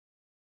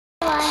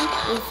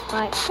is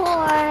part 4.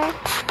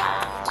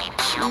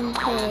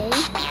 Okay.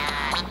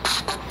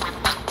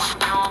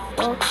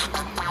 So,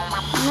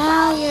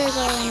 now you're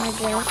going to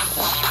dress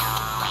up.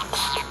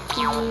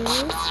 Here.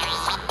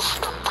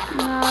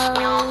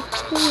 Now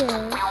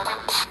here.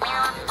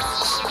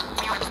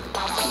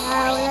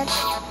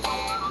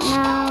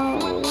 Now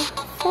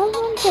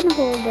someone can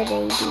hold the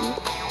baby.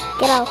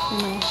 Get off of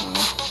my head.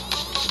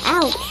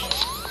 Ouch!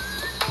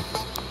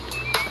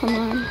 Come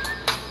on.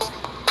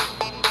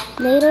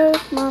 Later,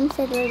 Mom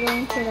said we're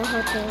going to the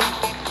hotel.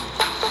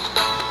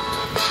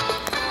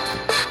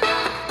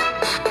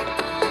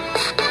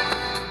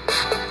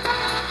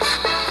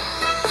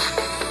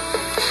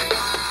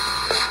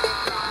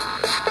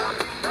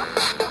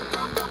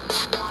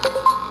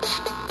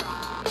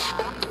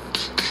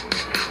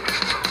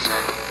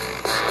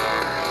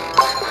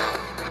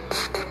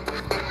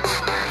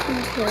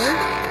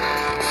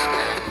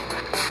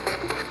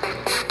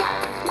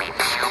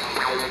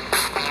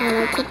 I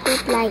like to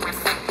put lights.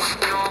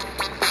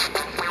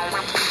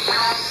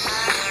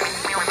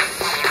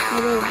 I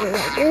will do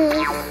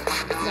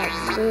like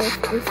this,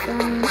 this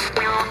one,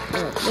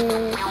 like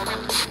this.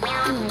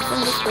 I'm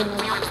just gonna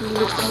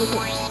leave it.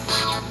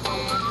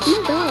 Oh my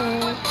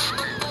god.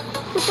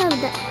 Look at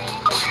that.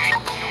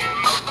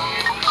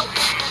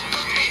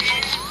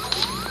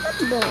 What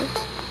the?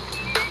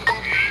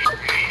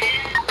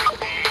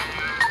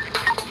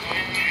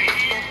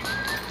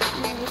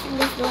 I'm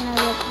just gonna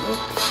let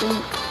it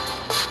sink.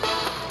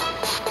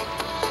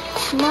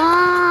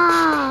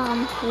 Mom,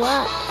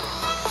 what?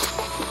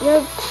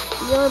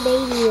 Your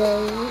baby is,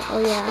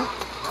 oh yeah.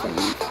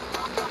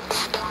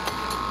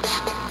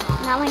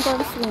 Now I'm going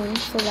to swim,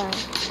 so that.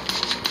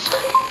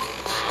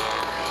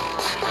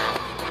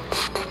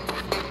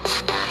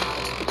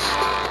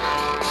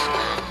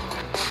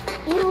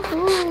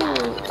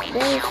 Yoo-hoo,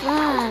 very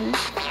fun.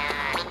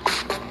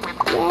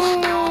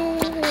 Yay!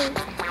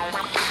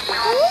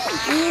 How are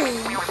you?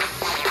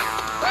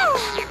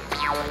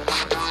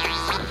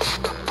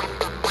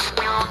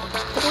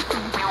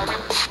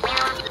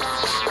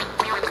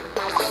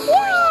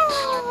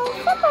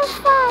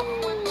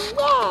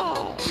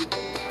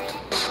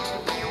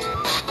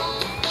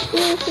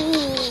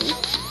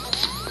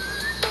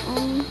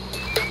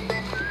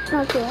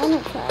 Okay, let me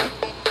try.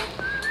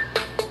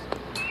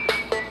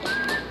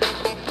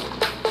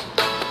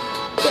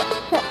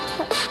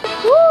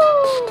 Woo!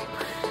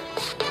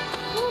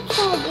 Let me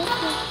try this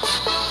one.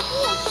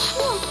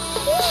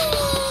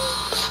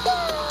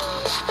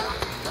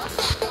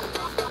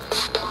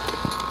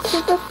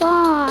 Super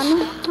fun.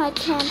 I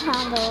can't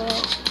handle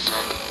it.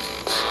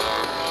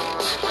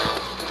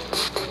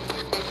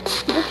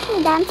 Look at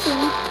me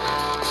dancing.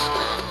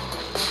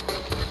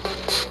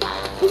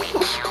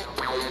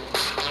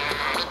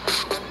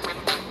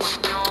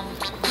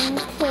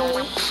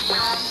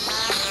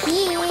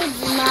 Kids,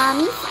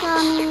 Mommy's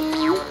coming.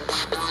 Woo.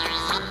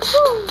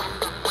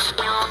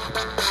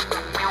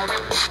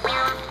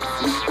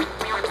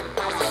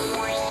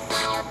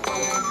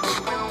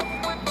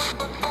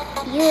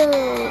 You.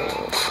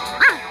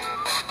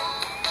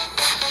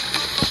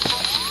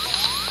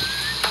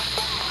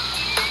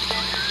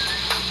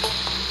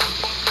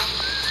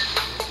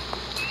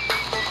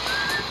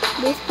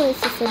 This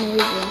place is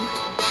amazing.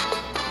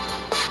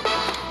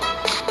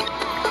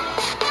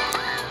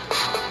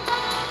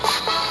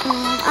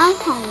 I'm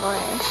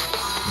hungry.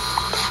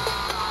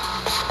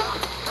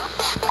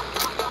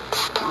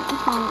 I'm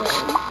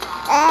hungry.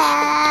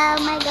 Oh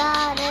my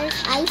god, there's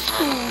ice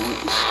cream.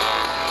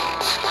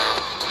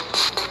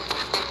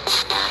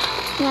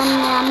 Yum,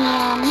 yum,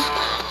 yum.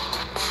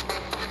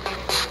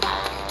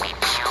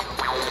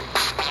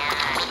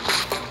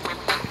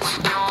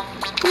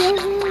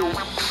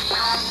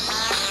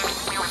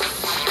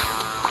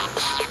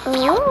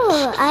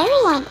 Oh, I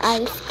want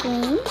ice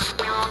cream.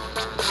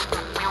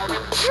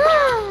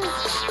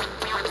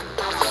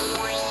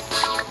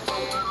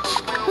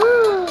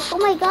 Oh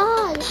my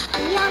god,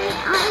 yummy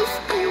ice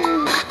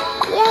cream.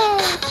 Yay,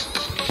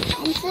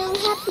 I'm so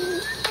happy.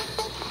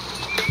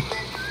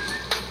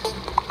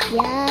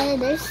 Yeah,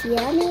 there's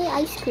yummy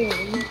ice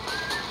cream.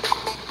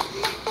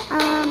 I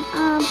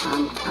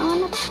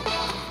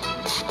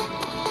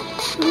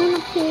wanna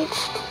pick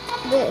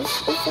this.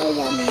 It's so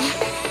yummy.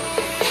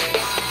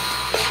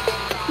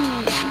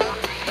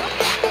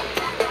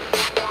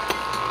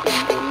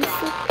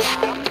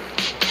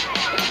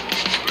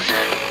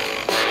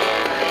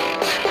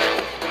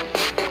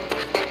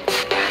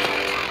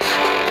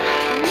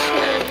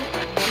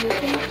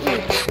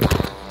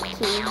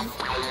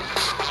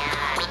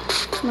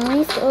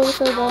 Mommy's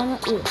also gonna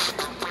eat.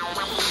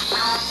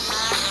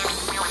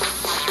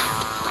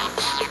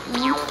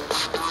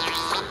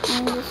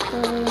 I'm just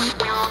going to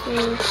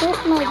put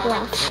my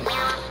glasses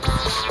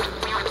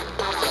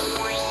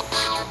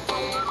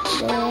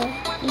there.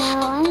 Now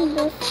I'm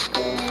just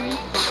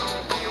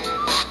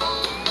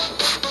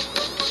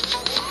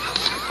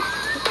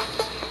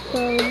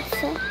going to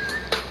set.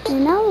 And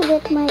now I'll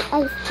get my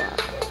ice drop.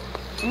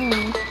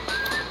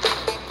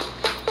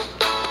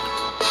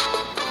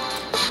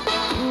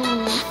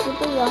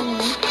 Super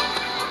yummy.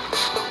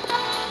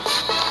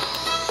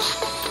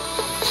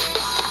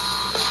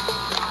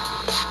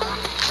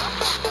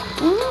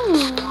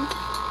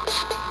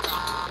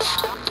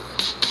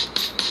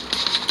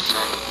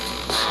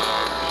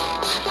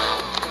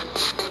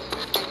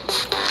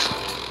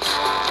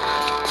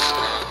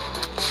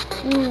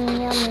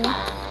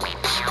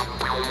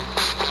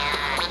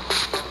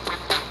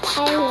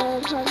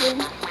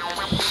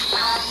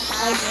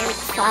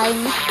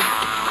 time.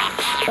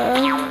 Oh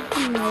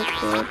my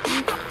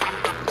goodness.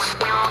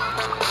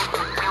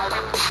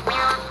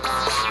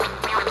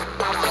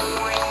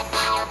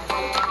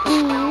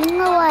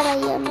 What a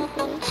yummy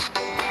day.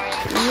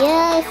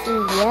 Yes,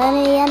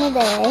 yummy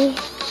day.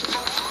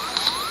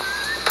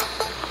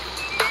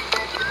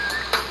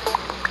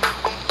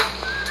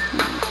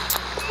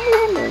 I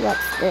wonder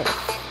what's this.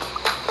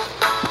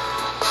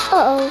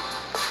 Uh-oh.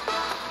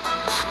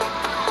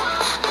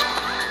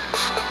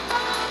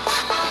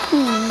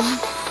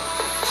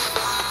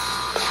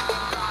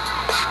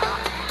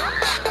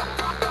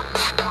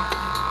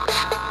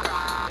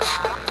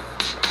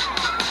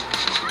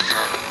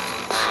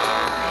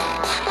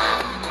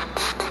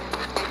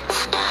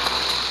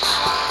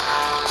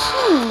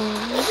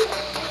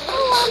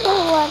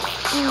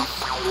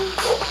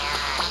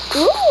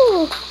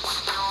 Ooh,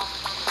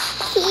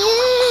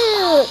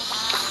 cute!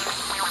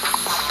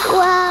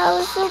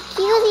 Wow, so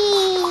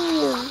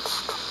cutie!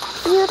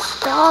 Cute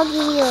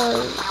doggy.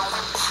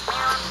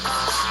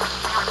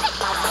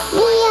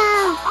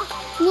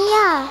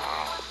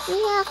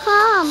 Mia,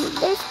 come!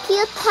 There's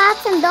cute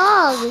cats and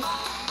dogs.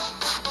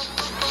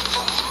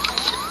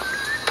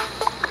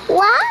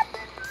 What?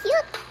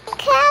 Cute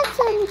cats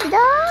and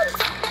dogs?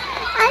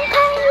 I'm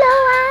coming,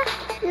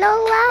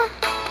 Lola.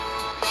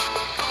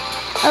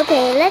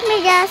 Okay, let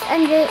me just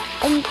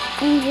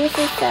introduce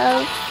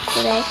yourself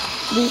today.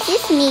 This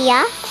is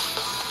Mia.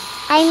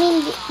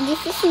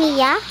 This is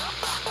Mia.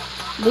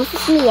 This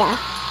is Mia.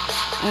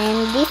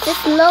 And this is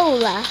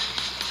Lola.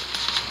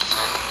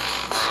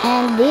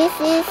 And this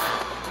is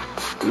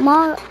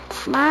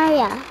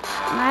Marga.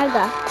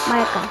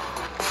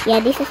 Yeah,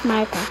 this is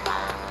Marga.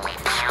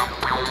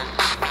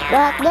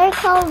 But they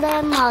call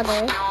their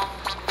mother.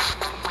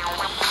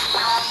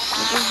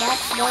 Because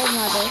that's their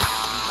mother.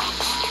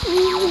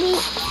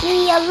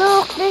 Mia,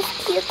 look, there's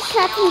cute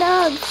cat and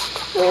dogs.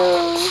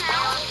 Oh,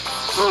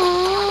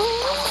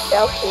 so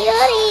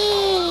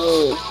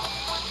cutie.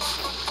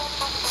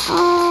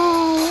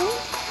 Oh,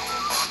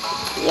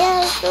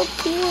 yeah, so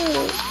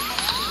cute.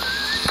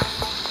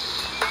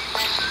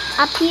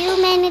 A few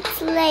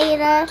minutes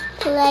later,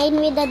 playing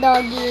with the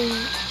doggy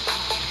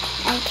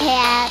and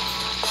cat.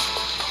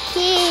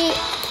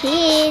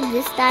 Kids,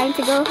 it's time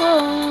to go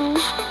home.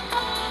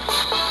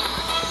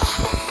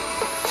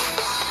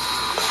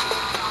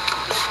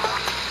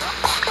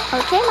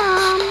 Okay,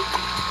 Mom.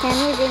 Can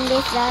we bring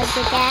this dog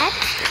to cat?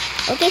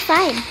 Okay,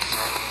 fine.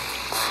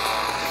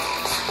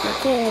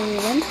 Okay,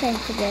 everyone, time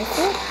to dress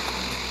it.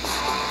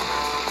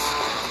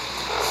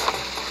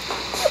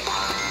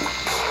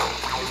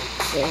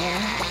 Yeah.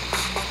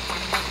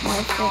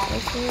 More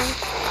circles here.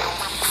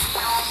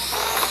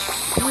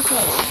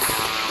 Okay.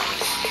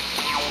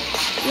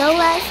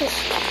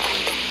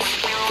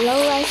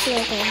 Lola,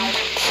 your turn.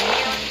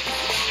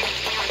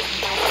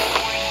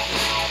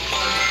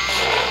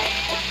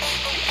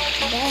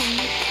 Then,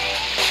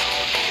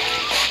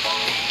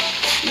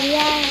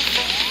 yeah,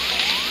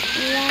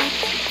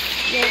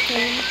 your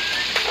turn.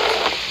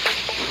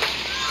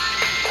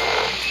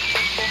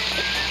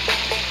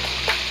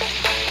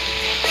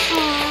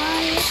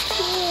 Aww,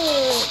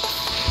 cute.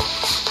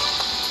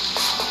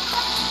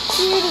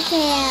 Cutie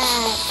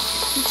cat.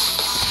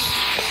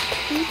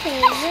 Okay,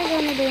 we're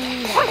gonna do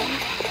that.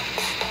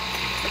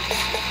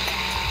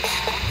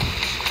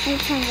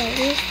 Let's turn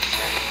ready.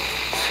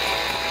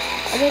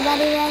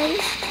 Everybody ready?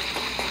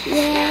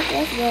 Yeah,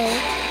 let's go.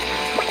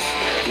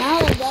 Now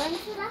we're going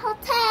to the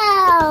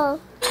hotel.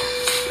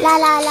 La.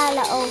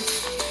 Oh,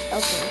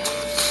 okay.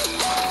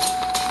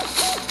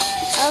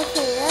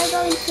 Okay, we're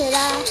going to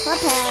the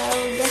hotel.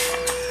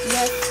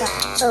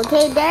 Just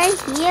okay. They're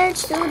here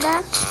to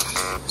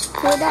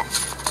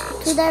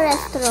the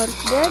restaurant.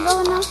 They're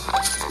gonna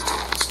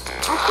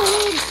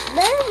actually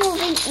they're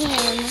moving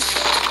in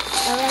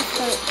the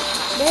restaurant.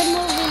 They're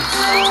moving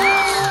in.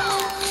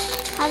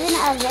 Having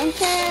an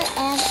adventure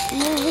and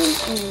moving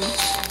in.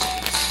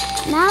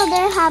 Now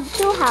they have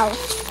two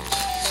houses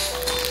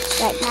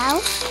right now.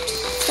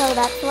 So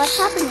that's what's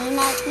happening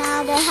right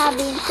now. They're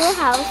having two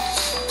houses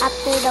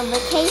after the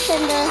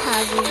vacation they're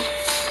having.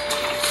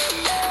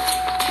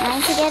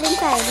 Time to get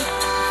inside.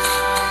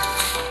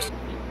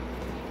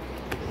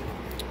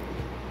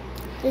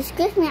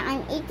 Excuse me,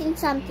 I'm eating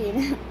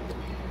something.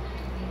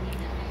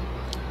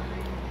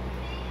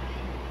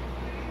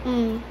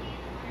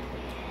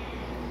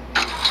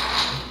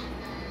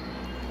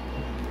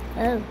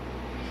 Oh.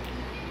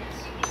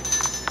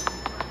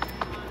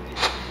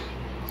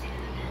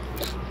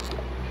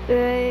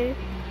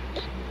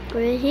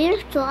 We're here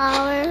to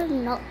our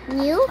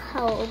new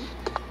home.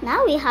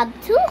 Now we have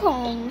two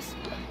homes.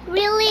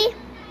 Really?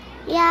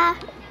 Yeah.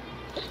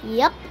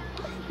 Yep.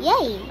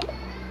 Yay.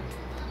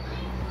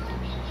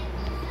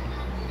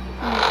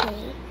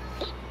 Okay.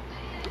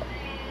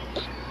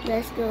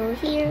 Let's go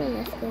here.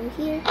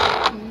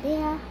 And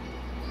there.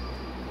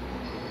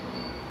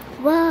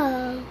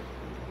 Wow.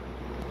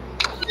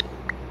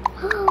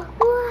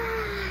 Wow.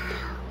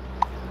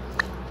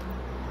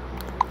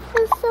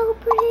 It's so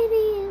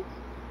pretty.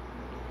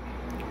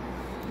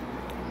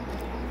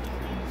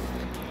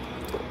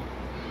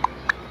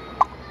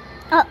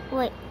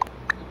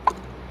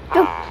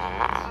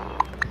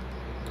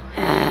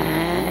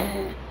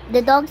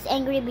 The dog's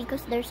angry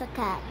because there's a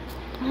cat.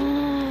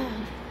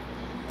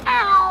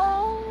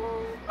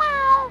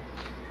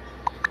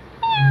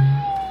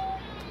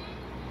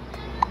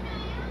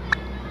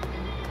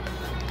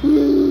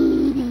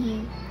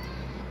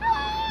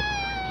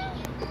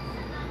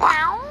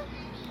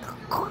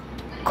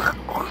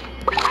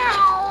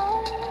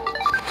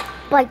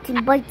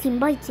 Biting, biting,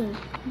 biting.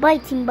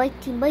 Biting,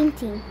 biting,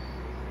 biting.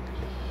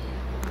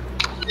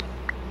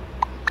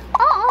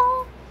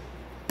 Uh-oh.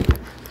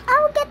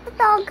 I'll get the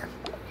dog.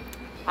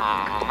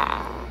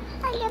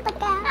 I get the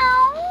cat.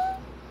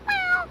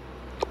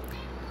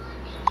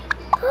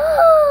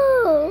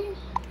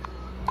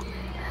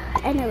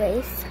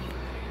 Anyways.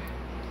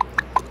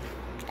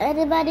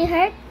 Anybody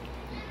hurt?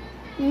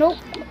 Nope.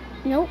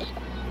 Nope.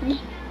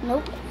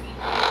 Nope.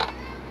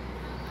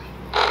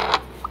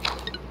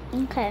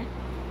 Okay.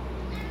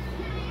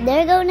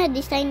 They're gonna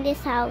design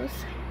this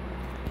house.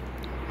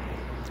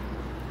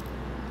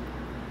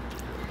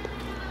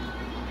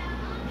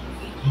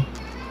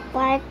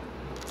 Part.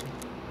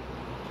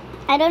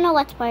 I don't know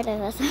what part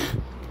it is.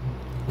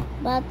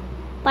 But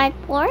part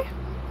 4?